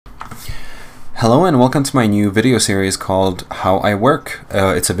Hello and welcome to my new video series called How I Work.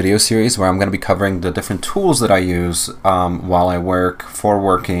 It's a video series where I'm going to be covering the different tools that I use while I work, for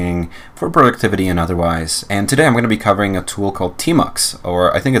working, for productivity and otherwise. And today I'm going to be covering a tool called Tmux,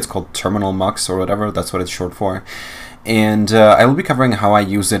 or I think it's called Terminal Mux or whatever, that's what it's short for. And I will be covering how I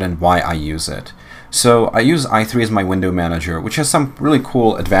use it and why I use it. So I use i3 as my window manager, which has some really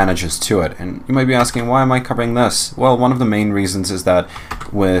cool advantages to it. And you might be asking, why am I covering this? Well, one of the main reasons is that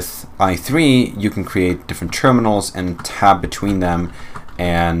with i3, you can create different terminals and tab between them,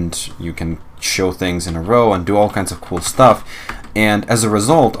 and you can show things in a row and do all kinds of cool stuff. And as a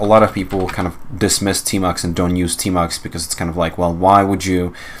result, a lot of people kind of dismiss Tmux and don't use Tmux because it's kind of like, well, why would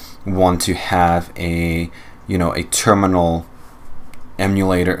you want to have a terminal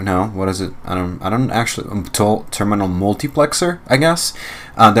emulator? No, what is it? I don't actually, terminal multiplexer, I guess,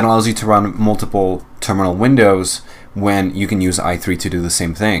 that allows you to run multiple terminal windows when you can use i3 to do the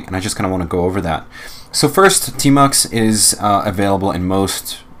same thing. And I just kind of want to go over that. So first, Tmux is available in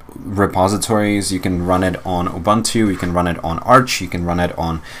most repositories. You can run it on Ubuntu, you can run it on Arch, you can run it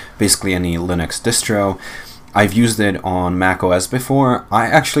on basically any Linux distro. I've used it on Mac OS before. I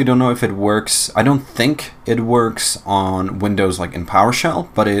actually don't know if it works. I don't think it works on Windows like in PowerShell,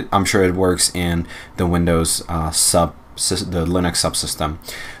 but I'm sure it works in the Windows the Linux subsystem.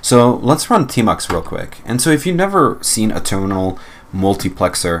 So let's run Tmux real quick. And so if you've never seen a terminal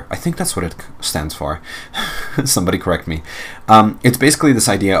multiplexer, I think that's what it stands for. Somebody correct me. It's basically this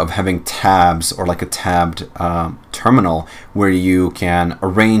idea of having tabs, or like a tabbed terminal, where you can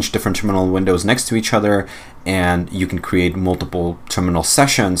arrange different terminal windows next to each other, and you can create multiple terminal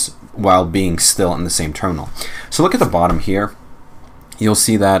sessions while being still in the same terminal. So look at the bottom here. You'll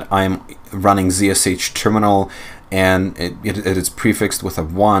see that I'm running ZSH terminal, and it is prefixed with a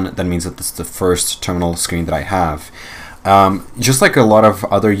 1. That means that this is the first terminal screen that I have. Just like a lot of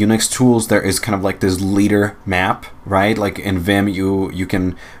other Unix tools, there is kind of like this leader map, right? Like in Vim, you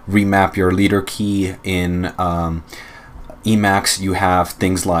can remap your leader key. In Emacs, you have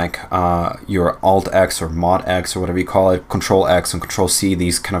things like your Alt-X or Mod-X or whatever you call it, Control-X and Control-C,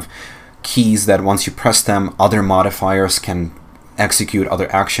 these kind of keys that once you press them, other modifiers can execute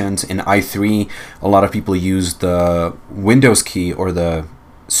other actions. In i3, a lot of people use the Windows key or the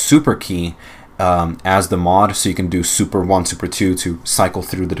super key as the mod, so you can do super 1, super 2 to cycle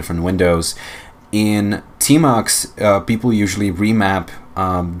through the different windows. In Tmux, people usually remap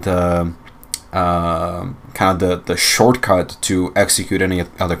the shortcut to execute any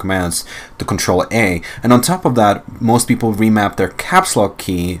other commands to Control A, and on top of that, most people remap their caps lock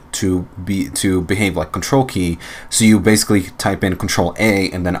key to behave like Control key. So you basically type in Control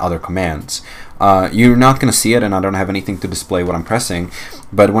A and then other commands. You're not going to see it, and I don't have anything to display what I'm pressing,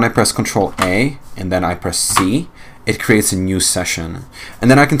 but when I press Control A and then I press C, it creates a new session. And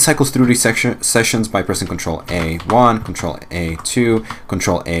then I can cycle through these sessions by pressing Control A1, Control A2,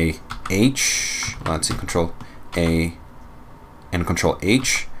 Control A-H, let's see, Control A and Control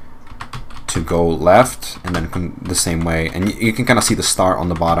H to go left, and then the same way. And you can kind of see the star on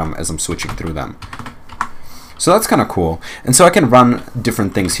the bottom as I'm switching through them. So that's kind of cool. And so I can run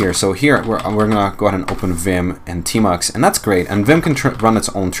different things here. So here we're going to go ahead and open Vim and Tmux, and that's great. And Vim can run its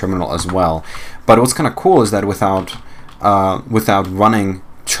own terminal as well. But what's kind of cool is that without running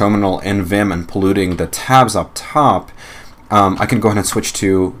terminal in Vim and polluting the tabs up top, I can go ahead and switch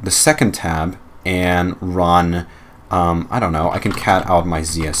to the second tab and run, I don't know, I can cat out my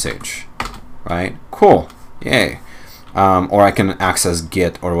ZSH, right? Cool, yay. Or I can access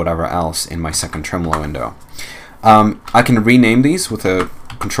Git or whatever else in my second terminal window. I can rename these with a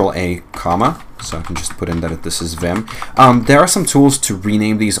Control A comma, so I can just put in that this is Vim. There are some tools to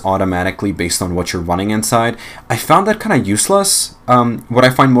rename these automatically based on what you're running inside. I found that kind of useless. What I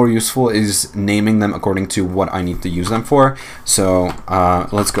find more useful is naming them according to what I need to use them for. So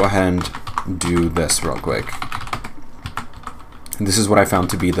let's go ahead and do this real quick. And this is what I found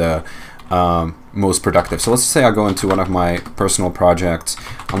to be the most productive. So let's say I go into one of my personal projects.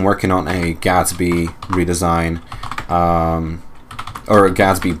 I'm working on a Gatsby redesign, or a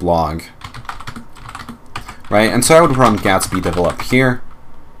Gatsby blog, right? And so I would run Gatsby develop here,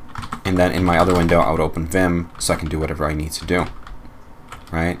 and then in my other window I would open Vim so I can do whatever I need to do,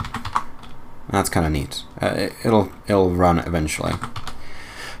 right? That's kind of neat. It'll run eventually.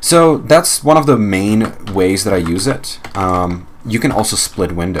 So that's one of the main ways that I use it. You can also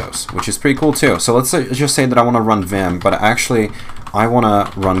split windows, which is pretty cool too. So let's just say that I want to run Vim, but actually I want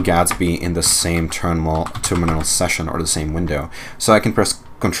to run Gatsby in the same terminal session or the same window. So I can press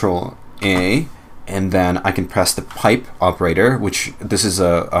Control A, and then I can press the pipe operator, which this is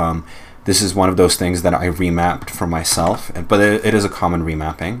a This is one of those things that I remapped for myself, but it is a common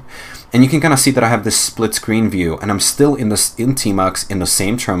remapping. And you can kind of see that I have this split screen view, and I'm still in Tmux in the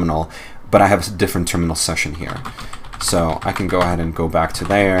same terminal, but I have a different terminal session here. So I can go ahead and go back to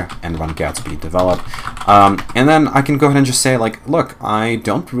there and run Gatsby develop. And then I can go ahead and just say, like, look, I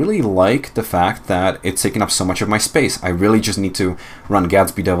don't really like the fact that it's taking up so much of my space. I really just need to run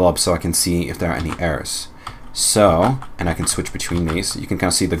Gatsby develop so I can see if there are any errors. So, and I can switch between these. You can kind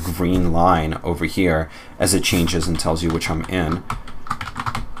of see the green line over here as it changes and tells you which I'm in.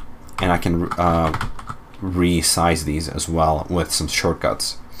 And I can resize these as well with some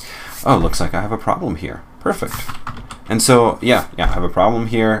shortcuts. Oh, looks like I have a problem here. Perfect. And so, yeah, I have a problem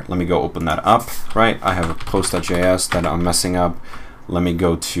here. Let me go open that up, right? I have a post.js that I'm messing up. Let me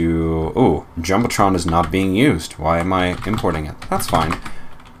go to, oh, Jumbotron is not being used. Why am I importing it? That's fine.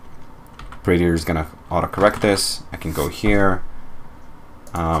 Prettier is gonna autocorrect this. I can go here,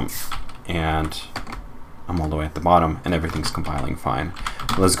 and I'm all the way at the bottom, and everything's compiling fine.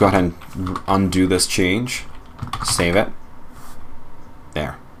 Let's go ahead and undo this change, save it.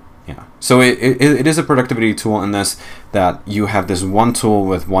 There. Yeah. So it is a productivity tool in this, that you have this one tool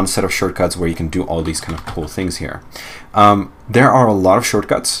with one set of shortcuts where you can do all these kind of cool things here. There are a lot of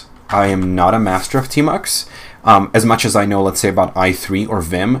shortcuts. I am not a master of Tmux. As much as I know, let's say, about i3 or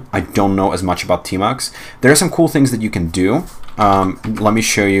Vim, I don't know as much about Tmux. There are some cool things that you can do. Let me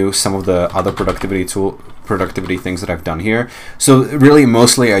show you some of the other productivity things that I've done here. So really,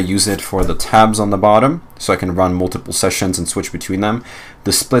 mostly I use it for the tabs on the bottom, so I can run multiple sessions and switch between them.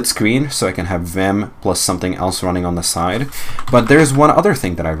 The split screen, so I can have Vim plus something else running on the side. But there's one other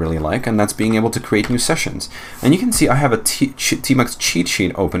thing that I really like, and that's being able to create new sessions. And you can see I have a Tmux cheat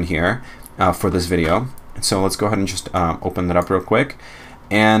sheet open here for this video. So let's go ahead and just open that up real quick.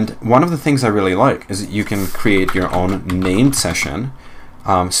 And one of the things I really like is that you can create your own named session.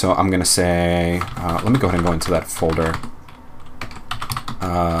 So I'm going to say, let me go ahead and go into that folder.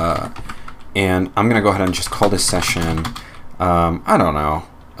 And I'm going to go ahead and just call this session, I don't know,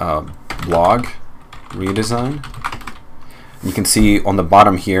 blog redesign. You can see on the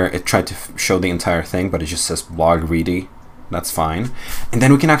bottom here, it tried to show the entire thing, but it just says blog ready. That's fine. And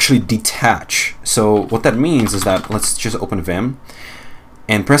then we can actually detach. So what that means is that, let's just open Vim,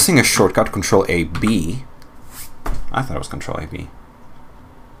 and pressing a shortcut, Control-A-B, I thought it was Control-A-B,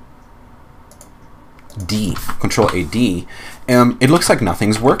 D, Control-A-D, it looks like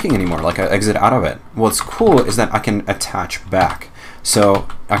nothing's working anymore, like I exit out of it. What's cool is that I can attach back. So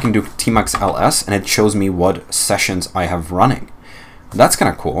I can do Tmux ls, and it shows me what sessions I have running. That's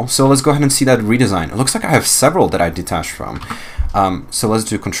kind of cool. So let's go ahead and see that redesign. It looks like I have several that I detached from. So let's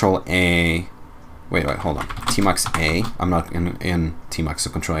do Control-A. Wait, hold on. Tmux A. I'm not in Tmux, so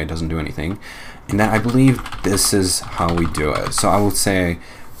Control-A doesn't do anything. And then I believe this is how we do it. So I will say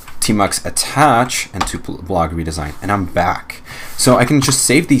Tmux attach and to blog redesign, and I'm back. So I can just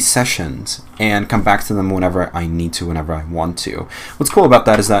save these sessions and come back to them whenever I need to, whenever I want to. What's cool about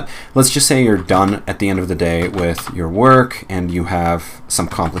that is that, let's just say you're done at the end of the day with your work and you have some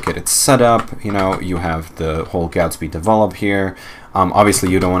complicated setup, you know, you have the whole Gatsby develop here.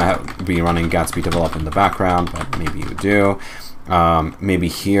 Obviously you don't want to be running Gatsby develop in the background, but maybe you do. Maybe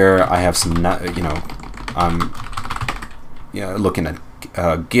here I have some, you know, looking at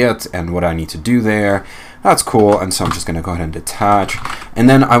Git and what I need to do there. That's cool, and so I'm just going to go ahead and detach. And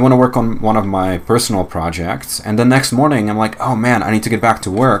then I want to work on one of my personal projects, and the next morning I'm like, oh man, I need to get back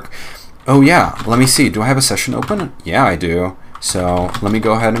to work. Oh yeah, let me see, do I have a session open? Yeah, I do. So let me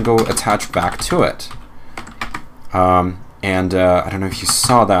go ahead and go attach back to it. I don't know if you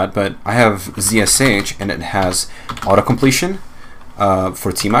saw that, but I have ZSH, and it has autocompletion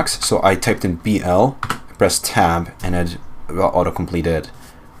for Tmux. So I typed in BL, pressed tab, and it auto-completed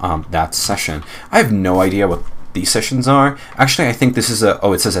that session. I have no idea what these sessions are. Actually, I think this is a,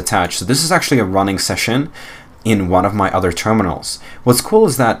 oh, it says attached. So this is actually a running session in one of my other terminals. What's cool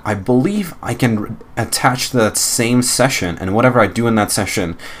is that I believe I can attach that same session, and whatever I do in that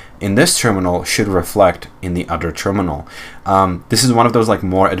session in this terminal should reflect in the other terminal. This is one of those like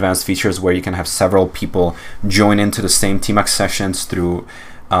more advanced features where you can have several people join into the same Tmux sessions through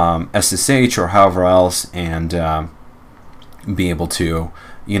SSH or however else, and be able to,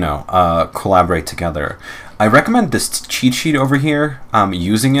 you know, collaborate together. I recommend this cheat sheet over here.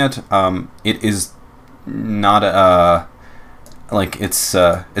 Using it, it is not a like it's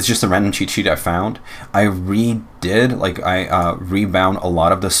just a random cheat sheet I found. I redid, like I rebound a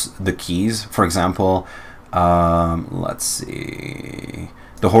lot of the keys. For example, let's see.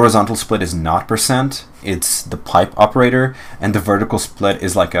 The horizontal split is not %. It's the pipe operator, and the vertical split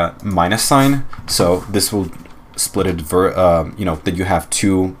is like a minus sign. So this will splitted, that you have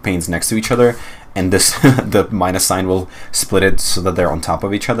two panes next to each other, and this the minus sign will split it so that they're on top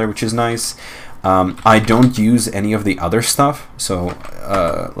of each other, which is nice. I don't use any of the other stuff, so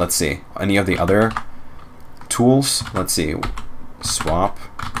let's see, any of the other tools. Let's see, swap.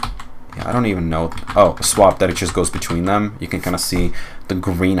 Yeah, I don't even know. Oh, swap, that it just goes between them. You can kind of see the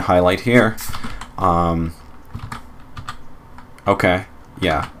green highlight here. Okay,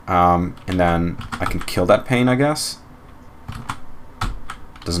 yeah, and then I can kill that pane, I guess.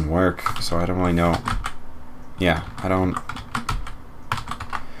 Doesn't work, so I don't really know. Yeah,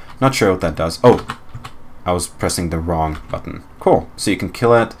 not sure what that does. Oh, I was pressing the wrong button. Cool, so you can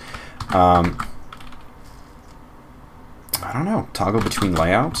kill it. I don't know, toggle between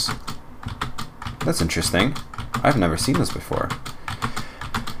layouts? That's interesting. I've never seen this before.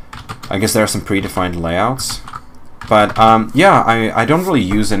 I guess there are some predefined layouts. But yeah, I don't really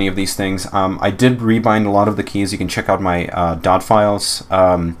use any of these things. I did rebind a lot of the keys. You can check out my dot files.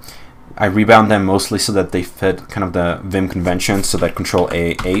 I rebound them mostly so that they fit kind of the Vim convention, so that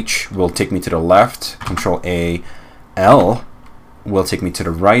Control-A-H will take me to the left, Control-A-L will take me to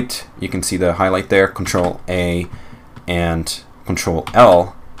the right. You can see the highlight there. Control-A and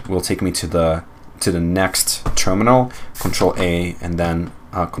Control-L will take me to the next terminal. Control-A and then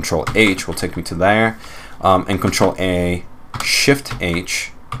Control-H will take me to there. And Control-A,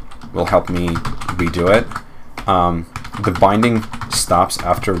 Shift-H will help me redo it. The binding stops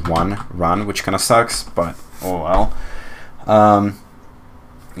after one run, which kind of sucks, but oh well.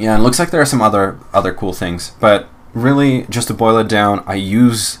 Yeah, it looks like there are some other cool things, but really, just to boil it down, I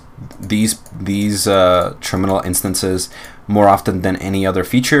use these terminal instances more often than any other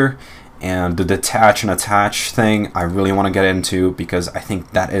feature. And the detach and attach thing I really want to get into, because I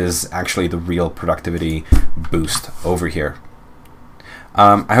think that is actually the real productivity boost over here.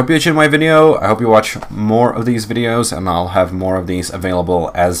 I hope you enjoyed my video. I hope you watch more of these videos, and I'll have more of these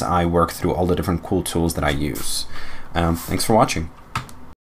available as I work through all the different cool tools that I use. Thanks for watching.